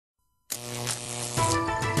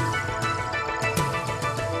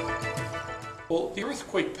Well, the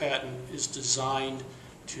earthquake patent is designed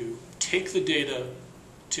to take the data,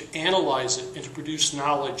 to analyze it, and to produce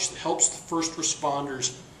knowledge that helps the first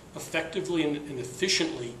responders effectively and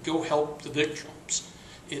efficiently go help the victims.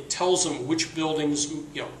 It tells them which buildings,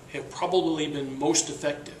 have probably been most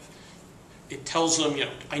effective. It tells them,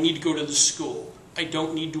 I need to go to this school. I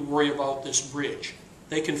don't need to worry about this bridge.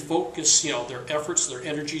 They can focus, their efforts, their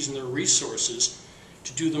energies, and their resources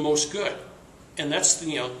to do the most good. And that's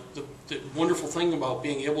the wonderful thing about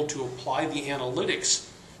being able to apply the analytics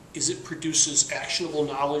is it produces actionable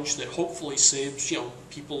knowledge that hopefully saves,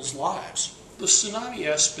 people's lives. The tsunami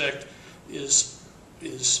aspect is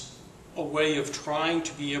a way of trying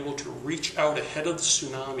to be able to reach out ahead of the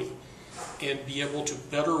tsunami and be able to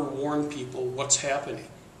better warn people what's happening.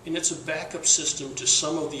 And it's a backup system to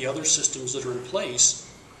some of the other systems that are in place,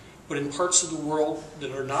 but in parts of the world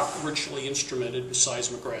that are not richly instrumented with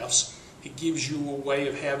seismographs, it gives you a way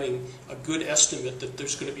of having a good estimate that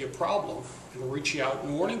there's going to be a problem and reaching out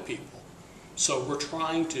and warning people. So we're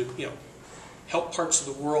trying to, help parts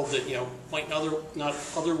of the world that, might not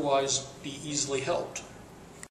otherwise be easily helped.